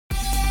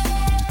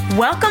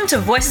Welcome to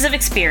Voices of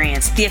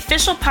Experience, the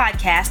official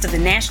podcast of the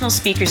National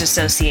Speakers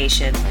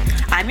Association.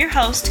 I'm your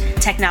host,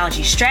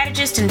 technology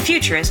strategist and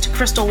futurist,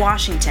 Crystal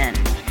Washington.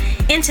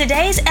 In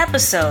today's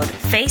episode,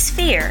 Face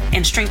Fear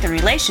and Strengthen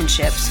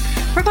Relationships,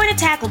 we're going to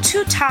tackle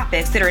two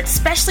topics that are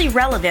especially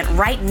relevant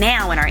right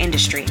now in our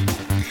industry.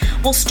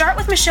 We'll start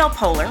with Michelle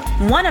Poehler,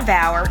 one of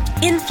our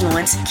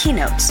Influence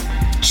keynotes.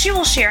 She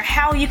will share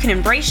how you can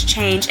embrace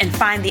change and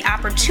find the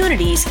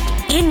opportunities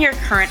in your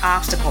current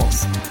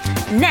obstacles.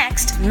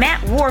 Next,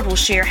 Matt Ward will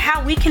share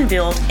how we can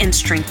build and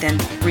strengthen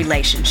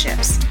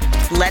relationships.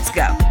 Let's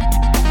go.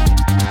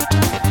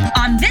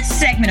 On this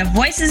segment of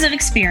Voices of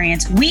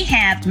Experience, we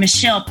have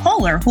Michelle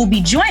Poehler, who will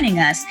be joining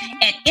us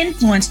at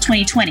Influence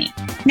 2020.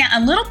 Now,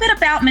 a little bit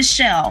about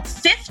Michelle.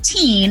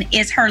 15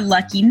 is her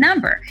lucky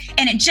number.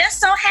 And it just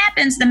so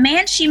happens the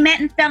man she met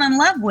and fell in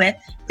love with,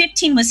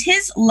 15 was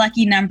his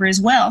lucky number as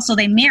well. So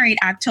they married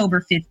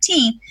October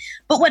 15th.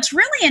 But what's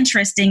really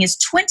interesting is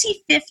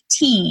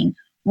 2015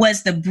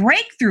 was the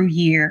breakthrough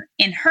year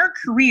in her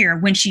career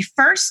when she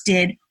first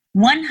did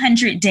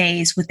 100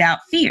 Days Without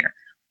Fear,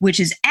 which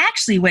is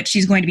actually what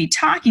she's going to be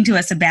talking to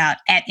us about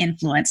at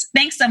Influence.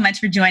 Thanks so much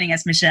for joining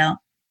us, Michelle.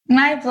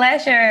 My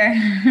pleasure.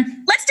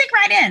 Let's dig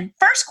right in.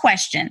 First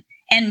question,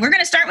 and we're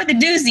going to start with a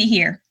doozy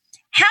here.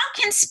 How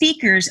can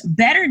speakers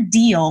better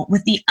deal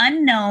with the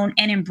unknown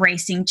and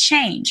embracing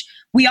change?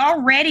 We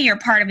already are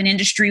part of an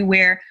industry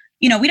where,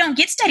 we don't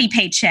get steady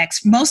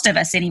paychecks, most of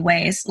us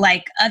anyways,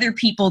 like other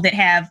people that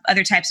have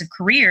other types of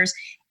careers.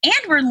 And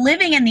we're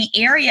living in the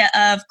area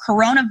of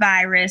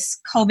coronavirus,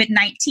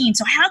 COVID-19.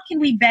 So how can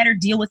we better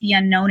deal with the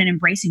unknown and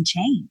embracing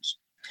change?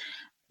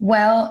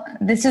 Well,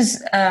 this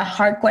is a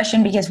hard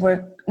question because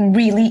we're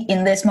really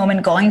in this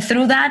moment going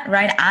through that,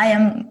 right? I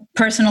am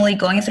personally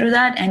going through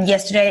that. And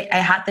yesterday I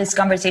had this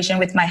conversation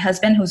with my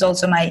husband, who's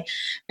also my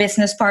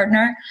business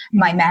partner,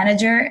 my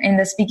manager in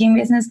the speaking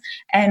business.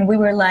 And we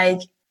were like,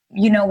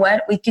 you know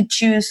what? We could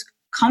choose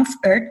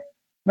comfort,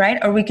 right?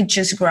 Or we could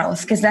choose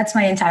growth, because that's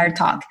my entire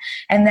talk.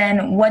 And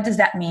then what does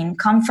that mean?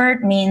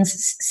 Comfort means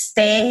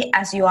stay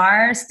as you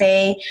are,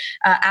 stay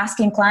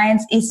asking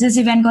clients, is this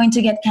event going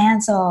to get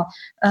canceled?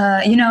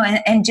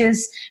 And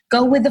just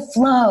go with the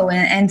flow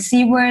and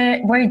see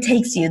where it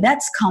takes you.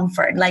 That's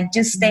comfort, like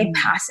just stay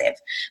passive.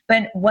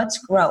 But what's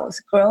growth?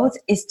 Growth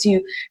is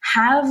to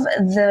have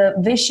the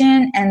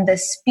vision and the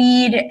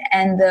speed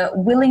and the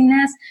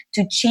willingness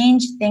to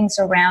change things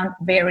around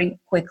very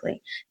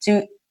quickly.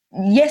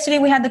 Yesterday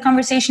we had the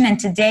conversation, and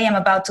today I'm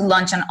about to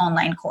launch an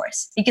online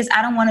course because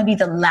I don't want to be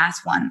the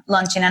last one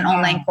launching an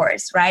online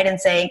course, right? And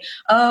saying,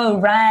 oh,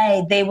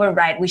 right, they were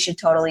right. We should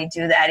totally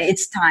do that.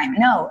 It's time.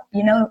 No,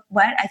 you know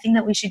what? I think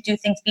that we should do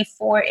things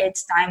before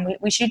it's time.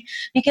 We should,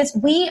 because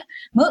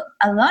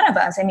a lot of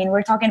us,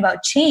 we're talking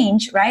about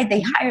change, right?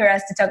 They hire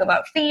us to talk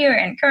about fear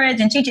and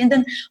courage and change. And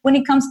then when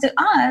it comes to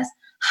us,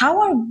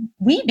 how are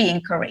we being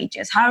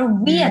courageous? How are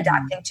we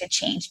adapting to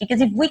change?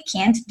 Because if we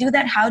can't do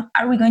that, how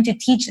are we going to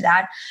teach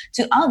that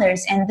to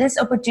others? And this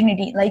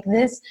opportunity, like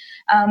this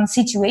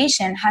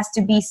situation, has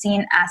to be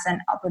seen as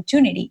an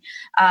opportunity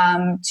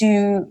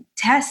to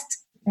test,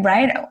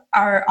 right,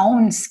 our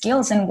own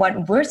skills and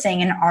what we're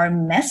saying in our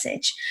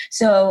message.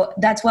 So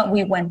that's what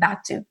we went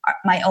back to,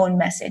 my own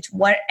message.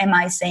 What am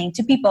I saying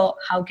to people?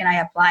 How can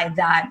I apply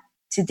that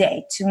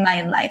today to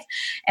my life?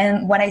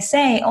 And what I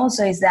say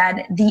also is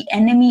that the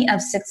enemy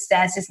of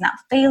success is not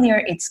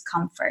failure, it's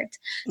comfort.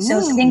 So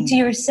think to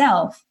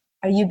yourself,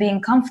 are you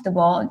being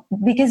comfortable?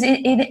 Because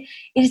it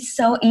is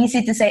so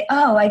easy to say,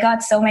 oh, I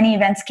got so many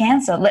events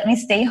canceled. Let me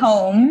stay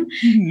home,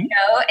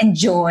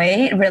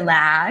 enjoy,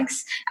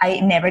 relax. I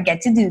never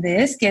get to do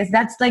this, because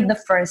that's like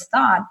the first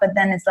thought. But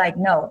then it's like,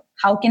 no,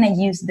 how can I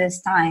use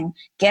this time,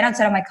 get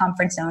outside of my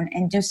comfort zone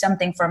and do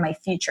something for my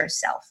future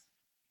self?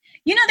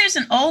 There's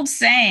an old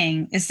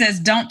saying, it says,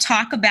 don't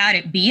talk about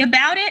it, be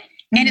about it.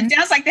 And it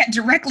sounds like that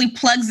directly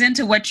plugs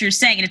into what you're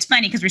saying. And it's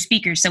funny because we're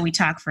speakers, so we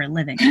talk for a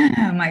living.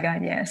 Oh my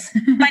God, yes.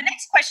 My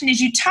next question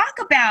is, you talk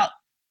about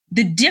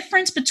the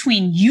difference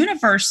between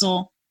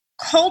universal,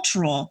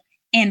 cultural,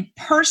 and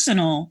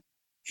personal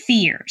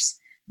fears.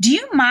 Do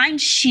you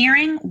mind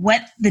sharing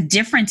what the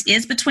difference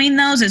is between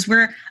those as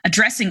we're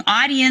addressing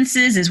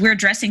audiences, as we're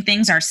addressing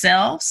things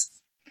ourselves?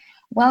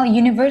 Well,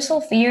 universal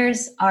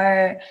fears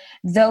are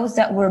those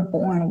that we're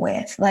born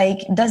with. Like,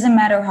 doesn't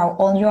matter how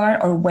old you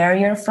are or where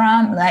you're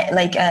from,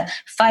 like a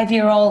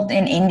 5-year-old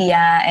in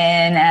India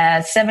and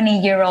a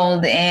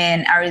 70-year-old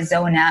in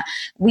Arizona,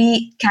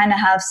 we kind of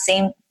have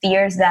same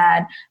fears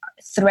that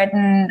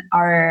threaten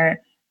our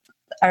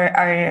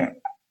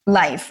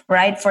life,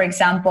 right? For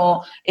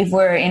example, if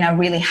we're in a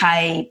really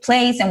high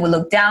place and we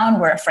look down,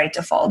 we're afraid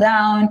to fall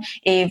down.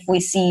 If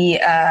we see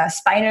a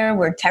spider,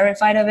 we're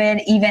terrified of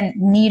it. Even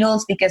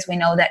needles, because we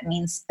know that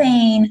means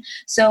pain.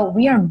 So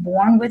we are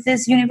born with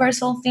these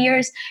universal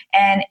fears,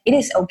 and it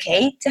is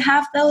okay to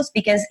have those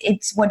because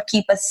it's what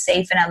keeps us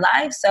safe and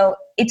alive. So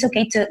it's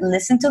okay to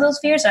listen to those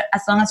fears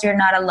as long as you're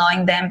not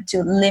allowing them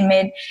to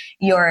limit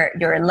your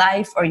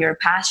life or your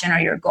passion or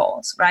your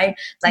goals, right?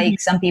 Like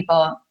some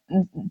people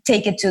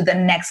take it to the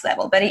next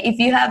level. But if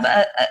you have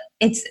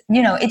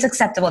it's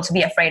acceptable to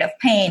be afraid of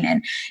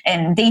pain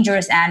and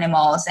dangerous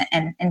animals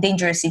and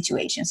dangerous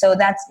situations. So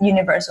that's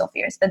universal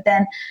fears. But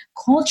then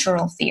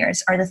cultural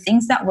fears are the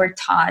things that we're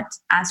taught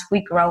as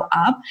we grow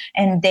up,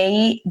 and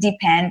they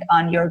depend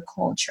on your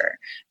culture,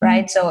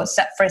 right? So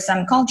for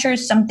some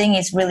cultures, something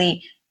is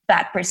really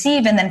bad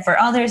perceived, and then for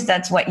others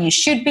that's what you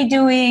should be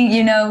doing,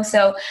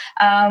 so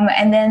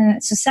and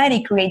then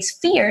society creates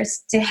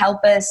fears to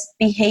help us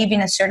behave in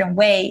a certain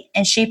way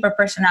and shape our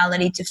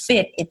personality to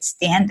fit its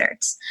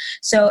standards.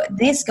 So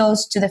this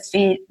goes to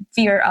the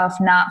fear of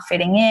not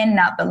fitting in,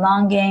 not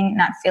belonging,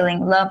 not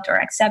feeling loved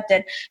or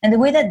accepted. And the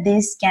way that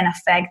this can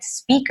affect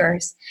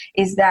speakers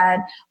is that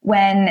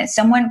when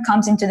someone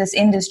comes into this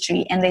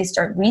industry and they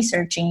start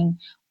researching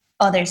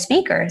other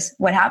speakers,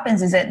 what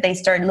happens is that they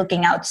start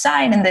looking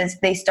outside and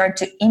they start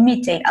to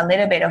imitate a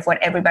little bit of what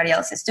everybody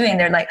else is doing.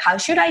 They're like, how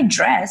should I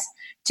dress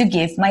to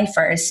give my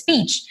first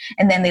speech?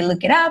 And then they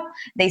look it up,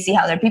 they see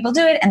how other people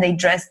do it, and they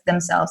dress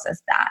themselves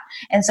as that.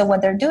 And so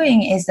what they're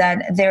doing is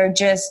that they're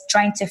just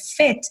trying to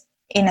fit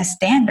in a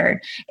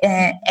standard,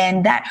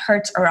 and that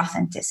hurts our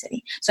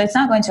authenticity. So it's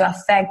not going to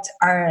affect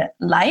our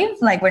life,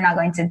 like we're not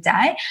going to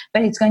die,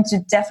 but it's going to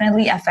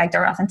definitely affect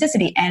our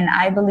authenticity. And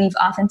I believe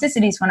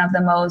authenticity is one of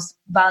the most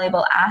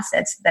valuable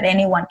assets that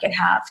anyone can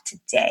have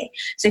today.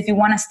 So if you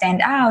want to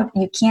stand out,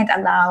 you can't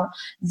allow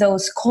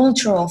those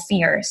cultural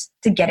fears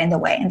to get in the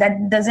way. And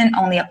that doesn't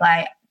only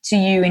apply to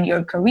you in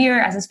your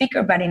career as a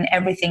speaker, but in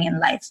everything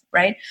in life,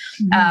 right?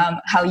 Mm-hmm.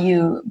 How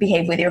you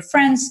behave with your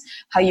friends,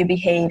 how you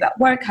behave at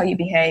work, how you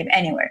behave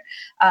anywhere.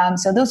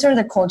 So those are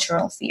the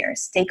cultural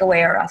fears, take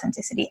away our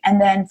authenticity. And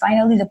then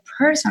finally, the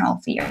personal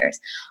fears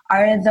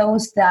are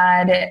those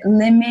that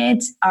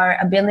limit our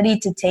ability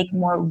to take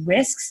more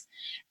risks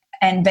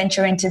and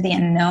venture into the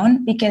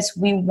unknown, because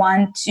we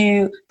want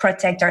to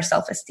protect our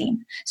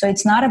self-esteem. So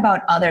it's not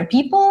about other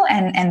people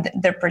and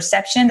the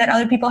perception that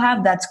other people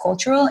have, that's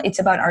cultural. It's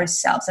about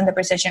ourselves and the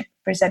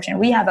perception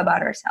we have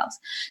about ourselves.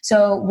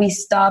 So we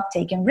stop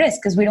taking risks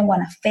because we don't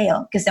want to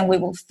fail, because then we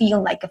will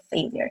feel like a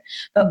failure.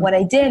 But what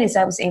I did is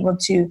I was able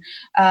to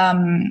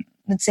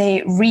let's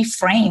say,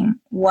 reframe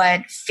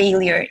what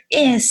failure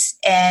is.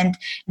 And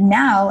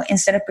now,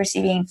 instead of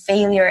perceiving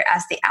failure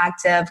as the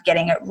act of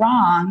getting it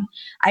wrong,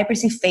 I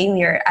perceive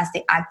failure as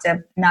the act of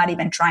not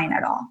even trying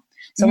at all.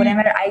 So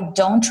whenever I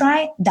don't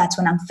try, that's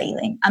when I'm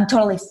failing. I'm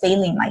totally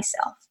failing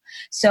myself.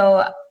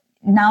 So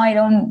now I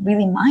don't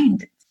really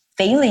mind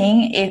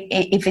failing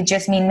if it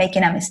just means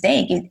making a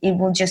mistake. It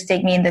will just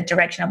take me in the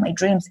direction of my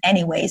dreams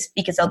anyways,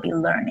 because I'll be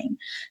learning.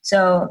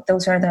 So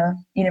those are the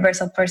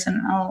universal,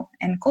 personal,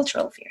 and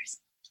cultural fears.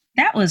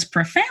 That was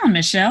profound,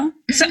 Michelle.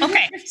 So,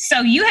 okay.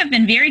 So you have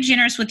been very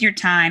generous with your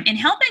time in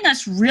helping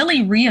us really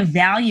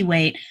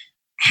reevaluate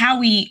how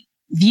we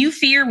view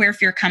fear, where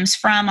fear comes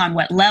from, on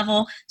what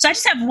level. So I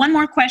just have one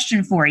more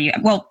question for you.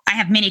 Well, I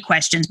have many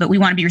questions, but we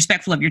want to be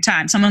respectful of your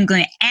time. So I'm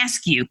going to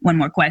ask you one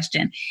more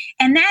question.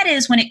 And that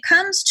is, when it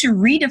comes to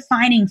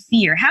redefining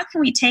fear, how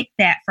can we take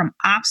that from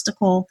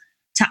obstacle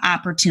to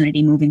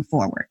opportunity moving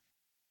forward?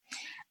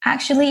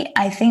 Actually,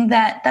 I think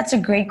that's a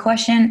great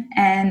question.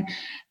 And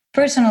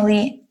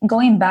personally,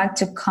 going back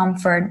to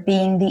comfort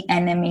being the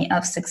enemy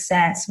of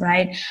success,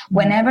 right? Mm-hmm.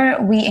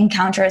 Whenever we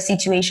encounter a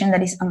situation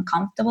that is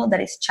uncomfortable, that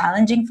is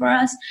challenging for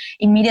us,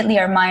 immediately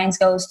our minds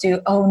goes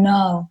to, oh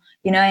no,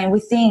 and we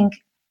think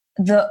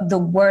the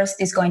worst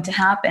is going to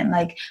happen.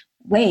 Like,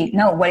 wait,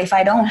 no, what if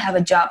I don't have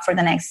a job for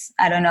the next,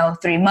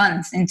 3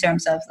 months in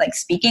terms of like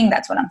speaking?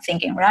 That's what I'm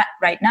thinking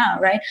right now,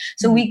 right?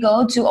 So we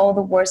go to all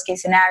the worst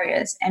case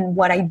scenarios. And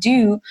what I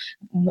do,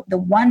 the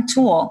one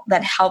tool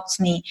that helps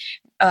me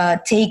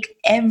take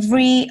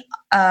every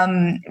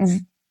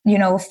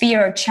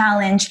fear or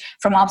challenge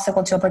from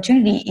obstacle to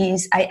opportunity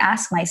is I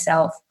ask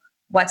myself,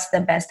 what's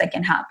the best that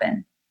can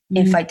happen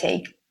if I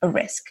take a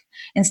risk,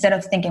 instead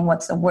of thinking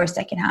what's the worst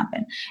that can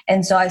happen.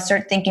 And so I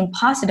start thinking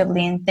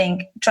positively and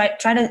try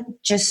to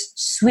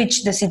just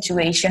switch the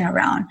situation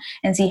around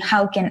and see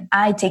how can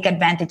I take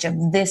advantage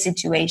of this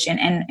situation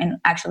and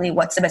actually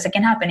what's the best that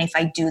can happen if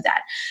I do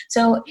that.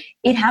 So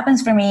it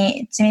happens to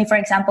me, for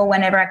example,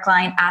 whenever a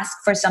client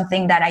asks for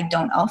something that I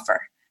don't offer.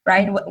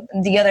 Right.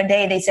 The other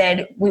day they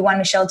said, we want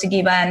Michelle to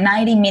give a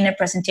 90-minute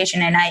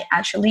presentation. And I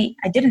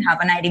didn't have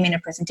a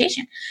 90-minute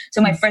presentation.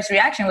 So my first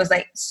reaction was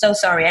like, so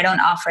sorry, I don't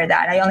offer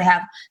that. I only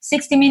have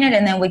 60 minutes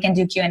and then we can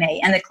do Q&A.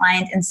 And the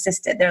client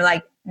insisted. They're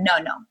like, no,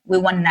 we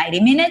want 90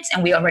 minutes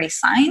and we already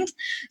signed.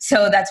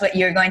 So that's what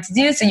you're going to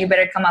do. So you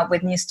better come up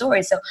with new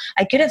stories. So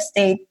I could have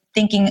stayed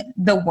thinking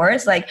the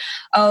worst, like,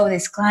 oh,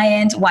 this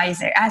client, why is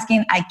they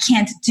asking? I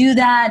can't do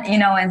that,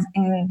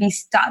 and be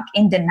stuck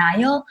in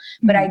denial.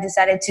 But I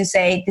decided to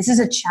say, this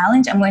is a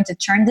challenge. I'm going to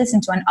turn this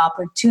into an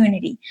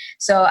opportunity.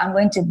 So I'm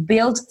going to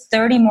build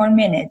 30 more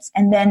minutes.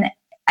 And then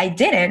I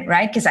did it,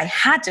 right? Because I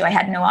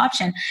had no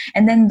option.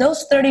 And then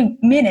those 30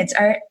 minutes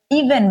are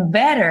even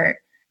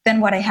better than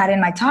what I had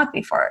in my talk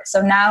before.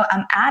 So now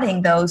I'm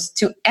adding those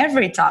to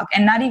every talk,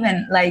 and not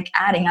even like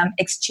adding, I'm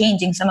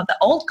exchanging some of the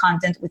old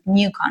content with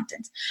new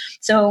content.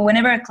 So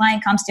whenever a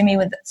client comes to me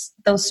with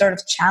those sort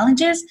of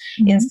challenges,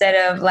 instead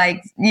of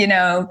like,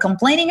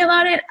 complaining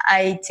about it,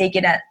 I take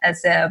it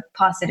as a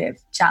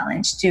positive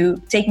challenge to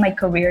take my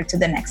career to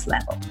the next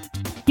level.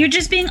 You're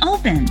just being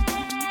open.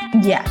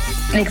 Yeah,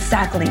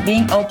 exactly.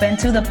 Being open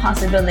to the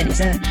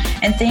possibilities and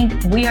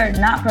think we are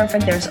not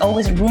perfect. There's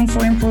always room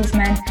for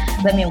improvement.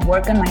 Let me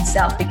work on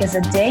myself, because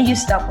the day you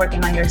stop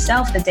working on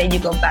yourself, the day you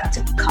go back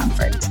to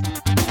comfort.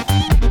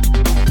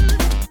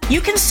 You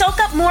can soak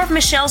up more of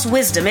Michelle's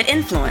wisdom at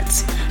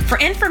Influence. For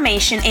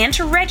information and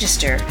to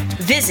register,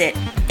 visit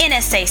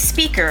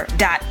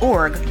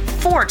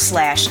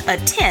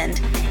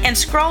nsaspeaker.org/attend and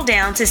scroll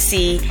down to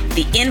see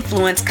the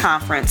Influence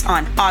Conference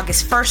on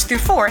August 1st through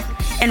 4th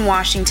in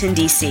Washington,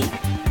 D.C.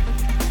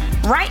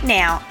 Right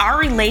now, our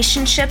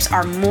relationships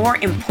are more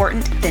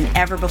important than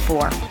ever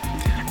before.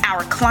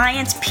 Our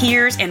clients,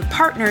 peers, and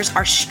partners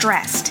are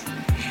stressed.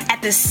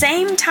 At the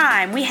same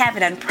time, we have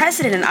an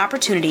unprecedented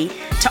opportunity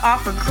to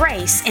offer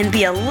grace and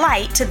be a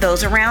light to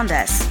those around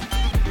us.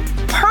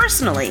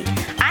 Personally,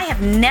 I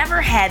have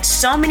never had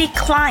so many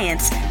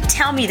clients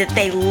tell me that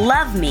they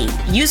love me,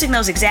 using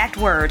those exact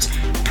words,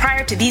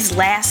 prior to these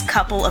last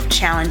couple of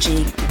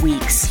challenging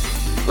weeks.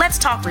 Let's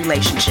talk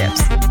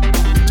relationships.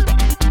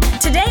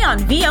 Today on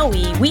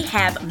VOE, we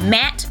have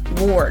Matt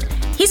Ward.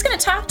 He's going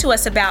to talk to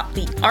us about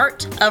the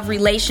art of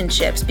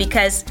relationships,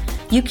 because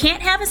you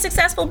can't have a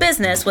successful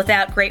business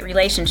without great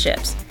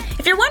relationships.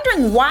 If you're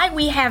wondering why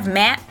we have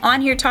Matt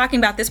on here talking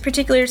about this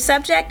particular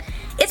subject,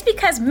 it's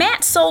because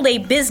Matt sold a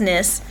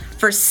business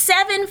for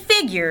 7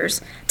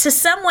 figures to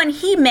someone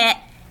he met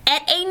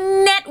at a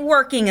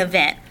networking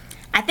event.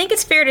 I think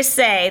it's fair to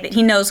say that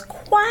he knows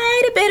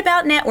quite a bit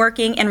about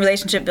networking and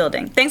relationship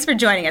building. Thanks for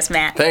joining us,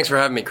 Matt. Thanks for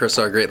having me,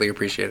 Crystal. I greatly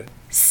appreciate it.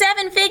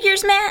 7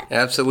 figures, Matt?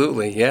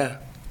 Absolutely, yeah.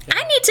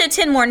 I need to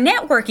attend more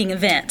networking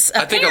events,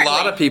 apparently. I think a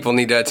lot of people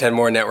need to attend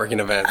more networking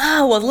events.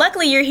 Oh, well,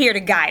 luckily you're here to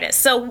guide us.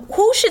 So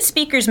who should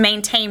speakers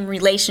maintain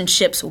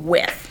relationships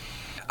with?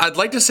 I'd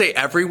like to say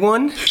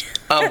everyone,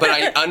 but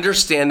I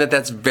understand that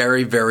that's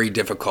very, very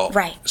difficult.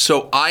 Right.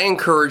 So I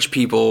encourage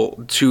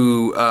people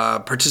to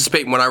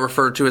participate in what I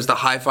refer to as the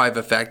high five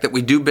effect, that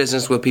we do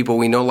business with people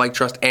we know, like,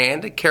 trust,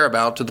 and care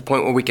about, to the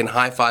point where we can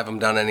high five them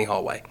down any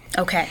hallway.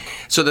 Okay.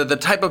 So they're the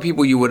type of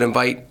people you would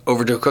invite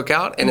over to a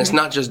cookout, and it's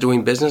not just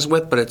doing business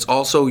with, but it's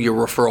also your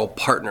referral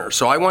partner.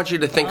 So I want you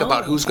to think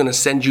about who's going to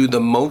send you the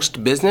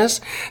most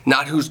business,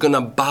 not who's going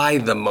to buy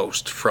the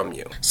most from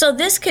you. So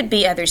this could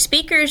be other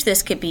speakers,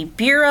 this could be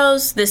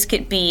bureaus, this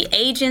could be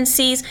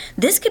agencies,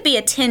 this could be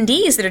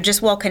attendees that are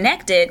just well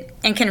connected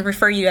and can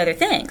refer you to other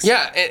things.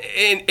 Yeah,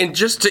 and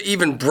just to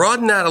even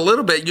broaden that a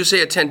little bit, you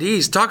say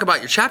attendees, talk about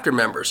your chapter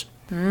members.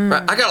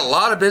 Right? I got a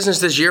lot of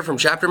business this year from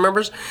chapter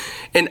members,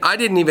 and I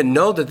didn't even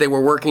know that they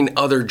were working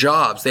other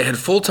jobs. They had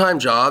full-time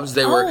jobs.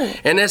 They were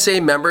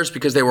NSA members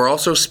because they were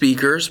also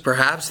speakers.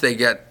 Perhaps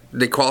they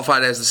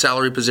qualified as a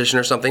salary position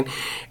or something,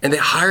 and they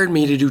hired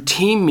me to do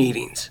team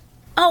meetings.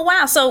 Oh,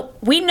 wow. So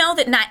we know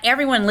that not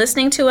everyone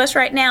listening to us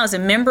right now is a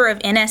member of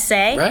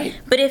NSA. Right.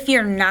 But if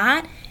you're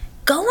not,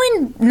 go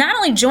and not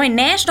only join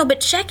national,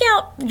 but check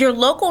out your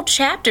local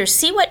chapters.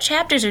 See what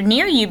chapters are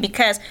near you,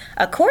 because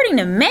according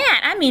to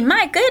Matt, I mean,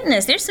 my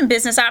goodness, there's some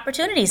business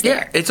opportunities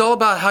there. Yeah, it's all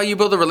about how you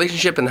build a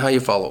relationship and how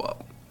you follow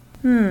up.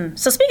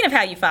 So speaking of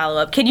how you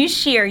follow up, can you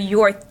share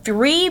your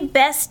 3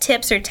 best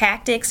tips or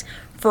tactics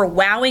for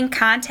wowing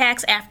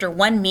contacts after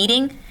one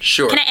meeting?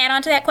 Sure. Can I add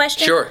on to that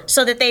question? Sure.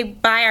 So that they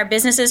buy our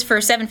businesses for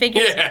 7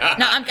 figures? Yeah.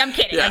 No, I'm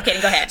kidding. Yeah. I'm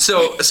kidding. Go ahead.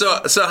 So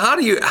how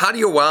do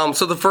you wow them?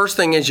 So the first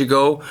thing is you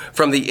go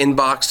from the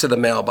inbox to the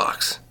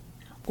mailbox.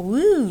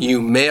 Ooh.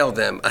 You mail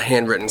them a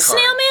handwritten card.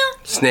 Snail mail?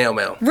 Snail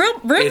mail. Real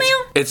mail?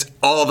 It's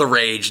all the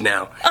rage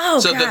now.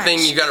 Oh, so gosh. the thing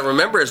you got to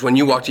remember is when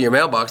you walk to your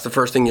mailbox, the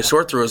first thing you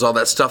sort through is all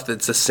that stuff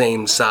that's the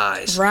same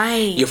size.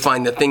 Right. You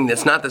find the thing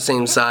that's not the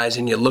same size,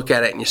 and you look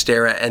at it and you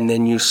stare at it, and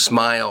then you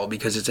smile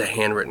because it's a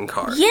handwritten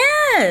card.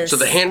 Yes. So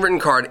the handwritten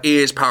card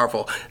is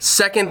powerful.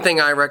 Second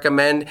thing I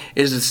recommend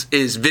is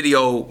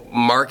video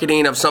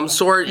marketing of some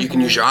sort. You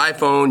can use your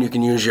iPhone, you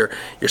can use your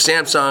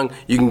Samsung,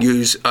 you can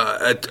use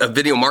a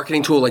video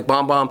marketing tool like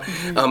BombBomb.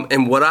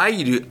 And what I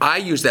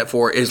use that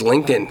for is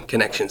LinkedIn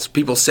connections.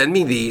 People send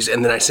me these,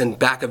 and then I send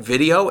back a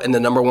video, and the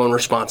number one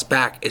response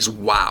back is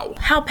wow.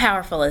 How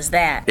powerful is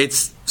that?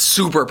 It's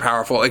super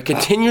powerful. It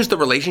continues the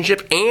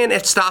relationship, and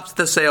it stops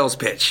the sales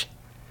pitch,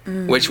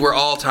 which we're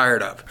all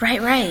tired of.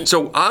 Right.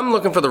 So I'm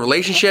looking for the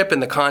relationship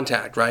and the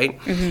contact, right?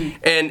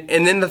 And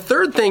then the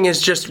third thing is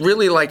just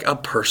really like a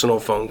personal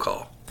phone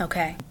call.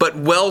 Okay. But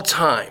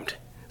well-timed.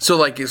 So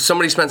like if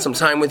somebody spends some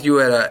time with you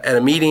at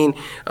a meeting,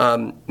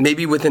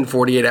 maybe within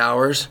 48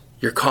 hours,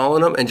 you're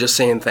calling them and just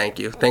saying thank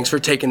you. Thanks for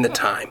taking the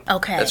time.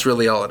 Okay. That's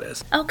really all it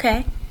is.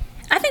 Okay.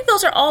 I think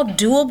those are all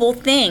doable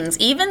things,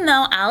 even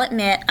though I'll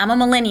admit I'm a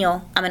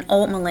millennial. I'm an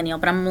old millennial,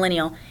 but I'm a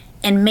millennial.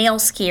 And mail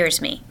scares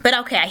me. But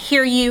okay, I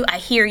hear you.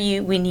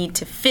 We need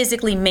to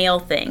physically mail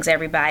things,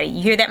 everybody.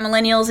 You hear that,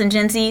 millennials and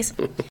Gen Zs?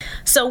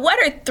 So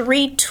what are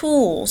 3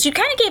 tools? You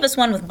kind of gave us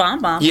one with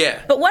BombBomb.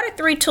 Yeah. But what are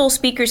 3 tools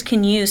speakers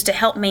can use to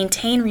help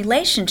maintain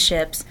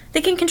relationships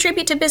that can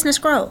contribute to business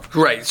growth?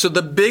 Right. So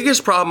the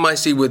biggest problem I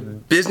see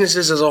with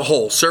businesses as a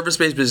whole,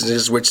 service-based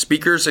businesses, which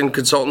speakers and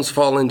consultants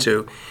fall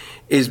into,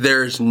 is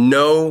there's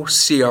no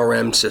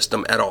CRM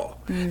system at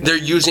all. They're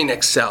using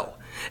Excel.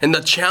 And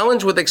the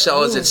challenge with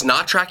Excel is it's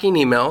not tracking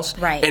emails,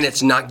 right, and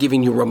it's not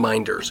giving you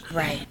reminders.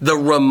 Right. The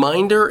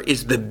reminder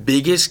is the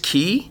biggest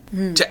key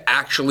to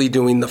actually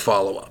doing the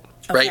follow-up.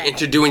 Right, Okay.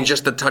 into doing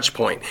just the touch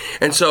point.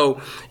 And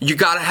so you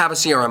got to have a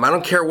CRM. I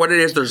don't care what it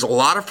is. There's a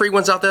lot of free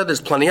ones out there.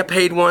 There's plenty of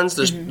paid ones.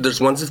 There's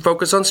ones that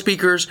focus on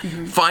speakers.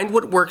 Find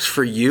what works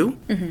for you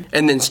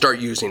and then start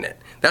using it.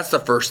 That's the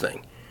first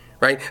thing.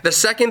 Right. The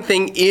second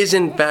thing is,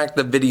 in fact,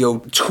 the video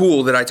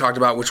tool that I talked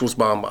about, which was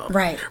BombBomb.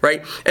 Right.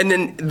 Right. And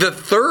then the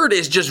third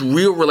is just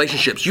real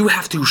relationships. You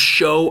have to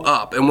show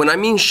up. And when I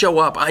mean show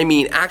up, I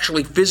mean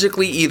actually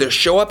physically either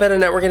show up at a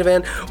networking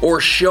event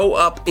or show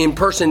up in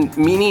person,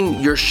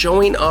 meaning you're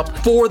showing up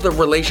for the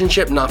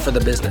relationship, not for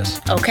the business.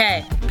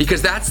 Okay.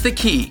 Because that's the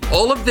key.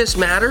 All of this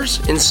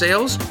matters in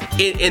sales,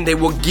 and they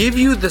will give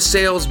you the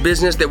sales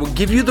business, they will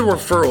give you the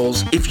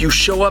referrals if you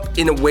show up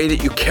in a way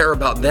that you care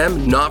about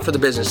them, not for the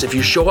business. If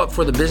you show up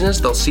for the business,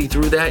 they'll see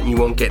through that and you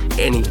won't get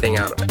anything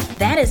out of it.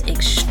 That is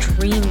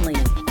extremely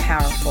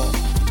powerful.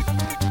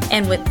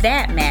 And with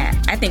that, Matt,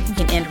 I think we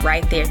can end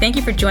right there. Thank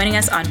you for joining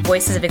us on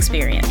Voices of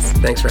Experience.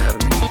 Thanks for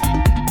having me.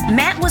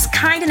 Matt was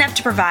kind enough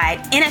to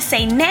provide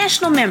NSA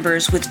national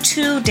members with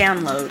 2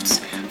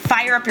 downloads: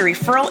 Fire Up Your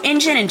Referral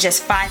Engine in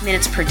just 5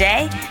 minutes per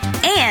day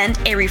and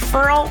a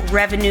referral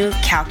revenue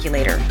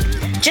calculator.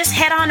 Just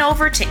head on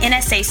over to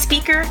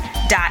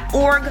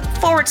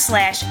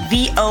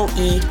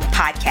nsaspeaker.org/VOE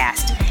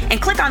podcast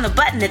and click on the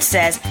button that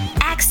says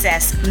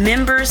Access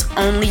Members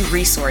Only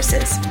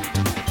Resources.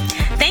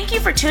 Thank you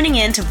for tuning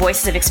in to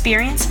Voices of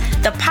Experience,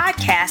 the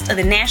podcast of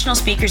the National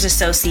Speakers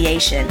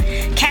Association.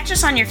 Catch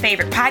us on your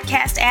favorite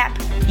podcast app,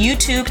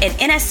 YouTube, and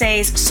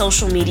NSA's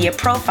social media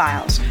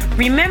profiles.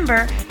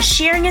 Remember,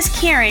 sharing is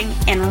caring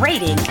and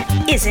rating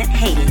isn't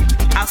hating.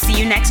 I'll see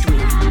you next week.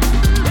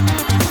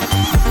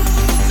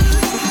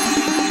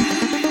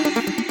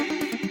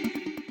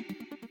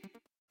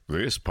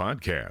 This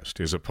podcast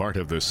is a part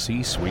of the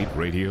C-Suite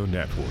Radio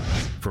Network.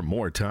 For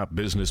more top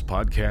business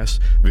podcasts,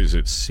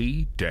 visit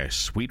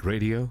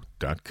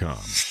c-suiteradio.com.